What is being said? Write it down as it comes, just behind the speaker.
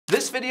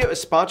This video is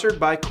sponsored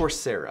by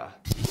Coursera.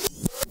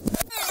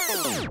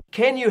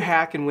 Can you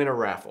hack and win a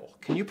raffle?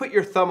 Can you put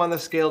your thumb on the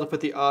scale to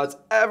put the odds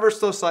ever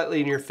so slightly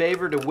in your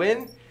favor to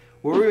win?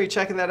 Well, we're going to be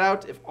checking that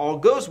out if all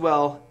goes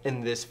well in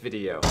this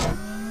video.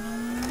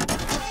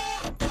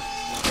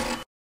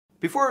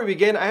 Before we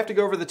begin, I have to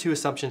go over the two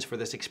assumptions for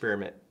this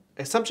experiment.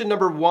 Assumption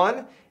number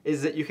one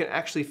is that you can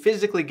actually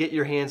physically get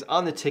your hands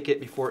on the ticket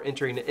before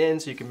entering it in,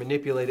 so you can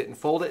manipulate it and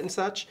fold it and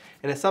such.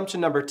 And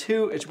assumption number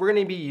two is we're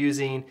going to be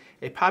using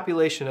a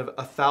population of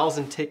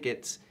 1,000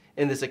 tickets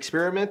in this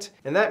experiment.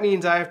 And that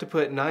means I have to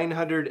put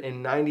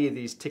 990 of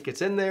these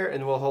tickets in there,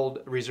 and we'll hold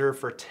reserve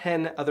for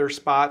 10 other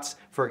spots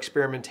for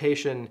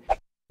experimentation.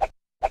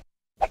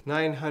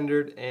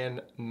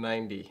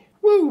 990.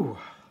 Woo!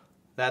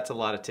 That's a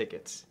lot of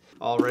tickets.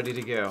 All ready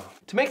to go.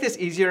 To make this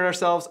easier on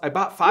ourselves, I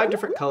bought 5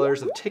 different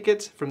colors of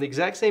tickets from the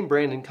exact same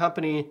brand and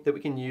company that we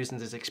can use in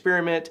this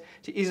experiment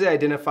to easily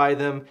identify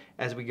them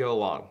as we go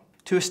along.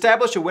 To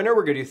establish a winner,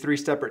 we're going to do 3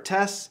 separate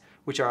tests,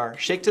 which are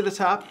shake to the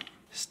top,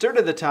 stir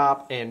to the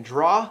top, and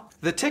draw.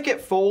 The ticket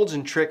folds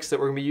and tricks that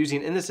we're going to be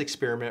using in this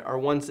experiment are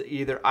ones that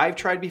either I've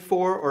tried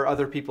before or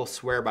other people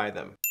swear by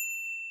them.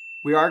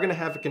 We are going to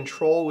have a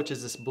control, which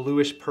is this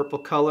bluish purple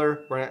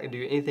color. We're not going to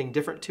do anything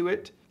different to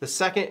it. The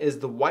second is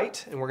the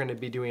white, and we're going to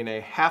be doing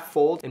a half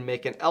fold and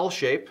make an L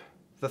shape.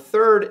 The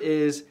third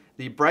is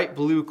the bright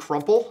blue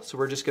crumple. So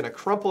we're just going to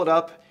crumple it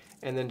up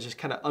and then just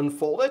kind of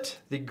unfold it.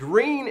 The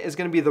green is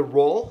going to be the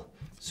roll.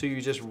 So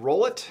you just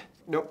roll it.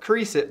 Don't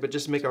crease it, but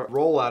just make a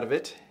roll out of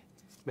it.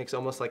 Makes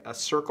almost like a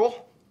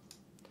circle.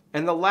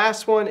 And the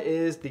last one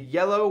is the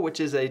yellow,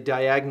 which is a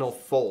diagonal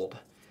fold.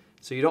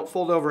 So you don't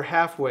fold over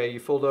halfway, you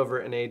fold over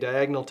in a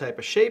diagonal type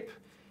of shape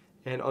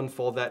and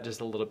unfold that just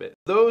a little bit.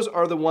 Those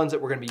are the ones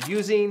that we're going to be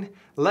using.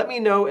 Let me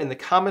know in the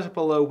comments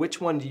below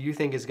which one do you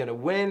think is going to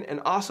win,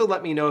 and also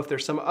let me know if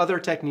there's some other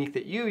technique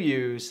that you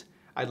use.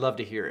 I'd love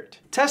to hear it.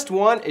 Test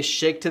 1 is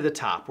shake to the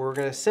top. We're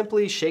going to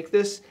simply shake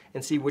this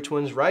and see which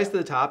ones rise to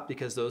the top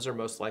because those are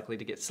most likely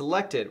to get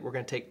selected. We're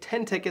going to take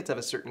 10 tickets of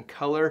a certain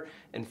color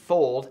and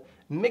fold,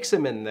 mix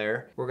them in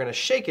there. We're going to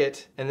shake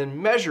it and then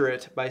measure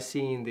it by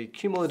seeing the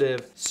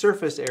cumulative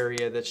surface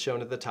area that's shown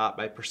at the top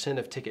by percent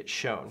of tickets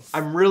shown.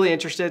 I'm really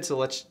interested, so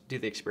let's do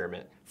the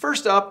experiment.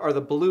 First up are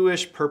the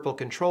bluish purple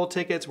control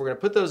tickets. We're going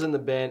to put those in the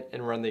bin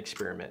and run the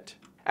experiment.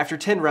 After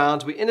 10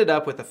 rounds, we ended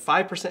up with a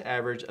 5%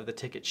 average of the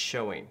tickets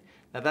showing.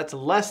 Now that's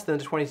less than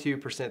the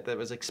 22% that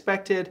was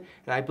expected,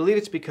 and I believe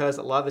it's because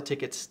a lot of the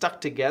tickets stuck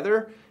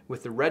together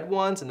with the red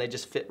ones and they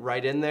just fit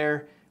right in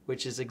there,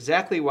 which is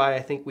exactly why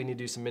I think we need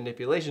to do some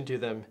manipulation to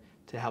them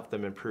to help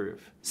them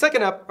improve.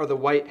 Second up are the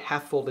white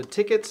half-folded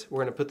tickets. We're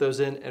going to put those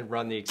in and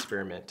run the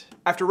experiment.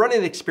 After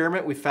running the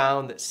experiment, we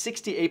found that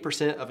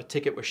 68% of a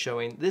ticket was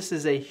showing. This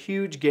is a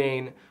huge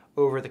gain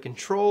over the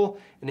control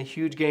and a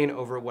huge gain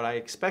over what I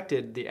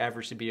expected the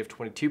average to be of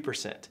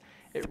 22%.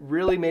 It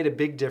really made a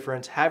big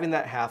difference having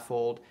that half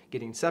fold,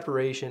 getting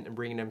separation, and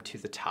bringing them to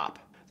the top.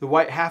 The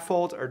white half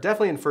folds are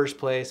definitely in first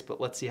place, but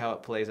let's see how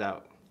it plays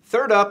out.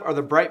 Third up are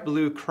the bright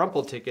blue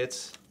crumple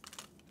tickets.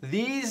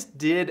 These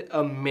did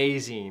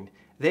amazing.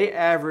 They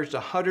averaged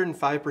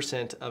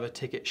 105% of a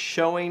ticket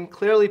showing,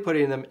 clearly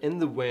putting them in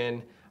the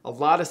win. A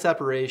lot of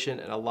separation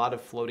and a lot of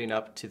floating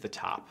up to the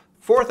top.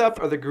 Fourth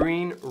up are the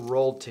green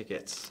rolled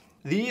tickets.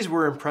 These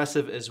were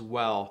impressive as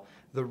well.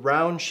 The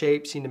round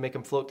shape seemed to make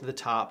them float to the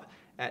top.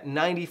 At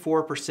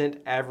 94%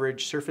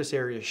 average surface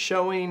area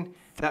showing,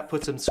 that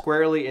puts them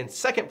squarely in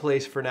second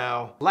place for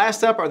now.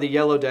 Last up are the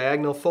yellow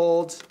diagonal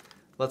folds.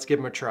 Let's give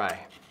them a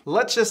try.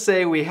 Let's just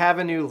say we have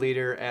a new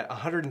leader at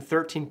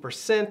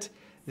 113%.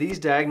 These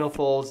diagonal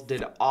folds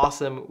did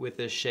awesome with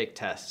this shake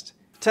test.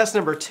 Test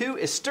number 2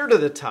 is stir to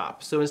the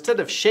top. So instead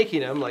of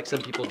shaking them like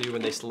some people do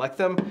when they select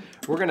them,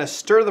 we're gonna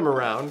stir them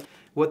around.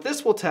 What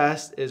this will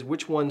test is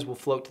which ones will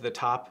float to the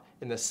top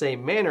in the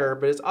same manner,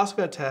 but it's also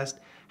gonna test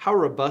how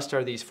robust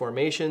are these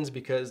formations,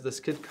 because this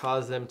could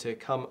cause them to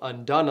come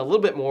undone a little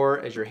bit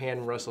more as your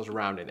hand wrestles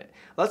around in it.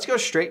 Let's go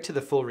straight to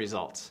the full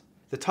results.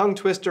 The tongue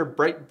twister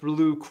bright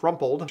blue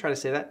crumpled, try to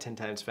say that 10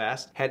 times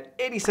fast, had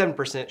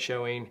 87%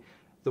 showing.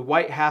 The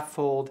white half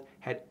fold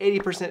had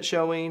 80%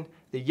 showing.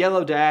 The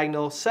yellow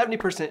diagonal,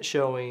 70%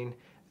 showing.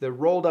 The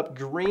rolled up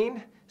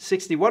green,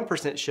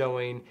 61%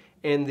 showing.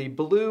 And the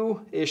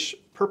bluish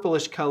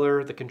purplish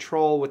color, the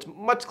control, was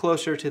much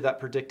closer to that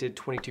predicted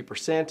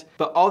 22%.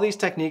 But all these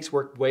techniques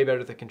work way better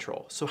than the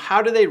control. So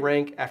how do they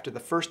rank after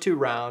the first 2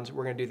 rounds?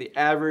 We're gonna do the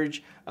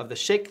average of the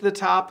shake to the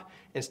top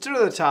and stir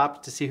to the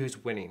top to see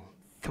who's winning.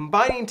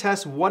 Combining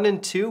tests 1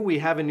 and 2, we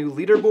have a new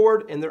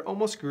leaderboard, and they're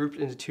almost grouped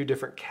into 2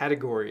 different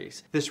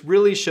categories. This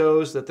really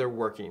shows that they're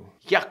working.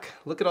 Yuck,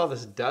 look at all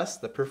this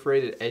dust, the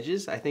perforated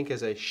edges. I think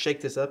as I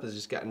shake this up, it's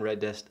just gotten red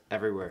dust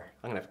everywhere.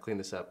 I'm gonna have to clean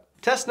this up.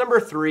 Test number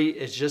 3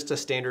 is just a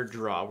standard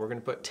draw. We're gonna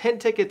put 10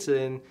 tickets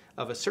in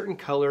of a certain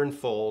color and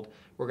fold.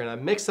 We're gonna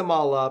mix them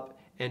all up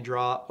and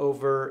draw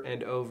over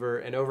and over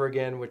and over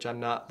again, which I'm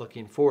not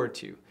looking forward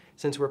to.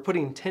 Since we're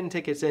putting 10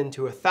 tickets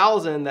into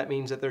 1,000, that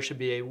means that there should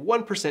be a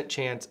 1%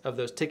 chance of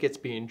those tickets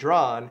being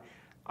drawn.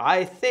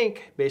 I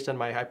think, based on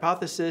my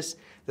hypothesis,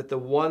 that the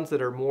ones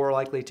that are more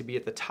likely to be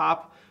at the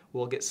top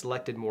will get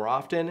selected more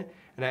often.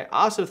 And I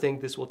also think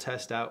this will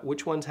test out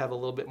which ones have a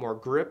little bit more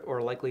grip or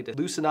are likely to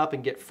loosen up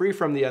and get free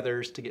from the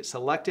others to get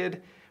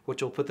selected,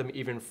 which will put them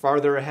even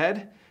farther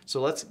ahead. So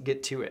let's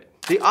get to it.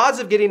 The odds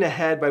of getting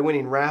ahead by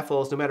winning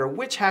raffles, no matter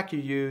which hack you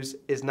use,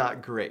 is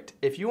not great.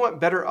 If you want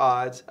better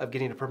odds of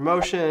getting a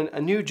promotion, a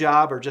new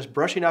job, or just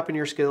brushing up in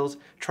your skills,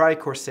 try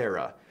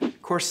Coursera.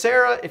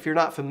 Coursera, if you're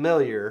not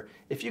familiar,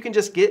 if you can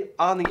just get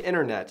on the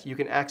internet, you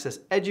can access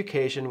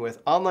education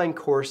with online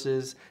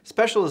courses,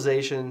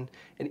 specialization,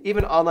 and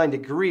even online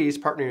degrees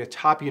partnering with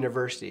top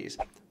universities.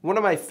 One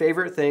of my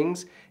favorite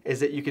things is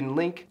that you can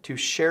link to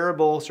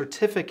shareable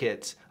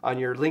certificates on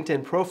your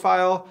LinkedIn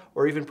profile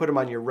or even put them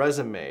on your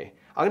resume.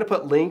 I'm gonna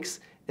put links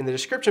in the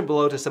description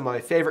below to some of my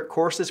favorite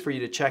courses for you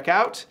to check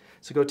out.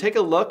 So go take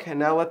a look, and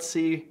now let's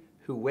see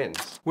who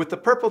wins. With the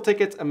purple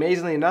tickets,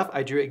 amazingly enough,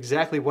 I drew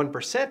exactly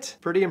 1%.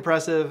 Pretty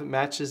impressive,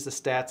 matches the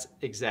stats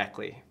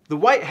exactly. The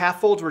white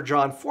half folds were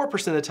drawn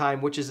 4% of the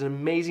time, which is an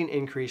amazing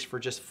increase for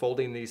just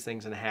folding these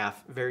things in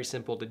half. Very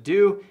simple to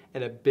do,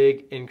 and a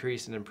big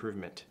increase in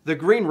improvement. The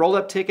green rolled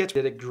up tickets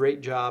did a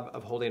great job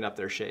of holding up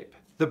their shape.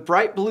 The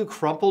bright blue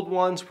crumpled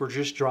ones were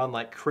just drawn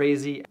like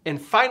crazy.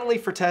 And finally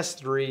for test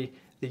 3,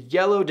 the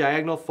yellow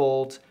diagonal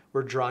folds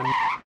were drawn.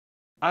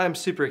 I'm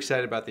super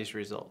excited about these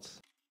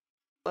results.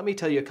 Let me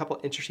tell you a couple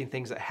interesting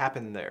things that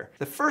happened there.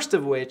 The first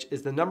of which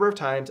is the number of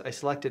times I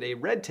selected a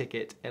red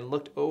ticket and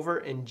looked over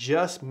and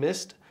just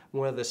missed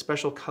one of the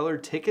special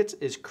colored tickets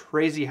is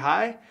crazy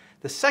high.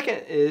 The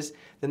second is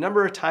the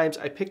number of times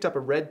I picked up a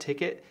red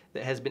ticket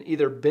that has been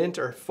either bent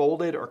or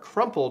folded or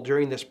crumpled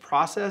during this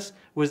process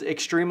was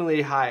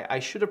extremely high. I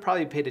should have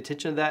probably paid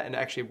attention to that and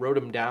actually wrote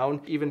them down,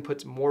 even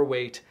puts more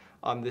weight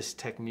on this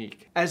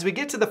technique. As we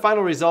get to the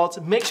final results,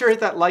 make sure to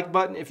hit that like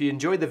button if you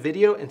enjoyed the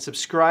video and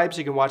subscribe so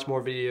you can watch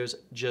more videos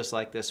just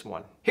like this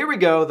one. Here we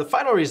go, the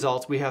final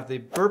results. We have the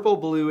purple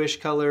bluish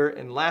color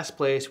in last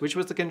place, which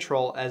was the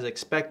control as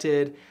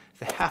expected,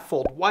 the half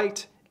fold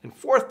white in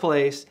fourth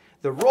place,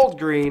 the rolled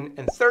green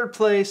in third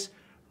place.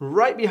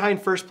 Right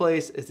behind first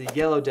place is the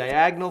yellow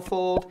diagonal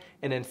fold,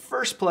 and in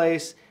first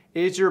place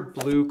is your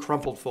blue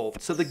crumpled fold.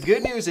 So the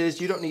good news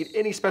is you don't need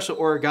any special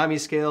origami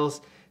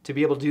scales to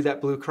be able to do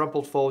that blue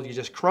crumpled fold. You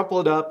just crumple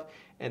it up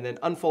and then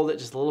unfold it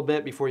just a little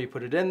bit before you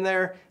put it in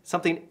there.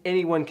 Something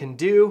anyone can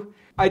do.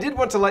 I did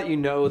want to let you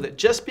know that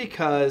just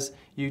because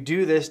you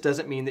do this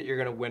doesn't mean that you're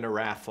gonna win a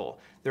raffle.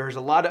 There's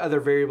a lot of other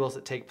variables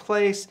that take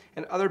place,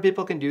 and other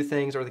people can do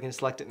things or they can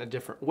select it in a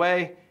different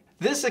way.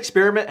 This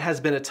experiment has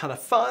been a ton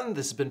of fun.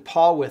 This has been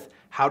Paul with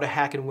How to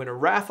Hack and Win a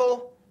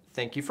Raffle.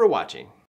 Thank you for watching.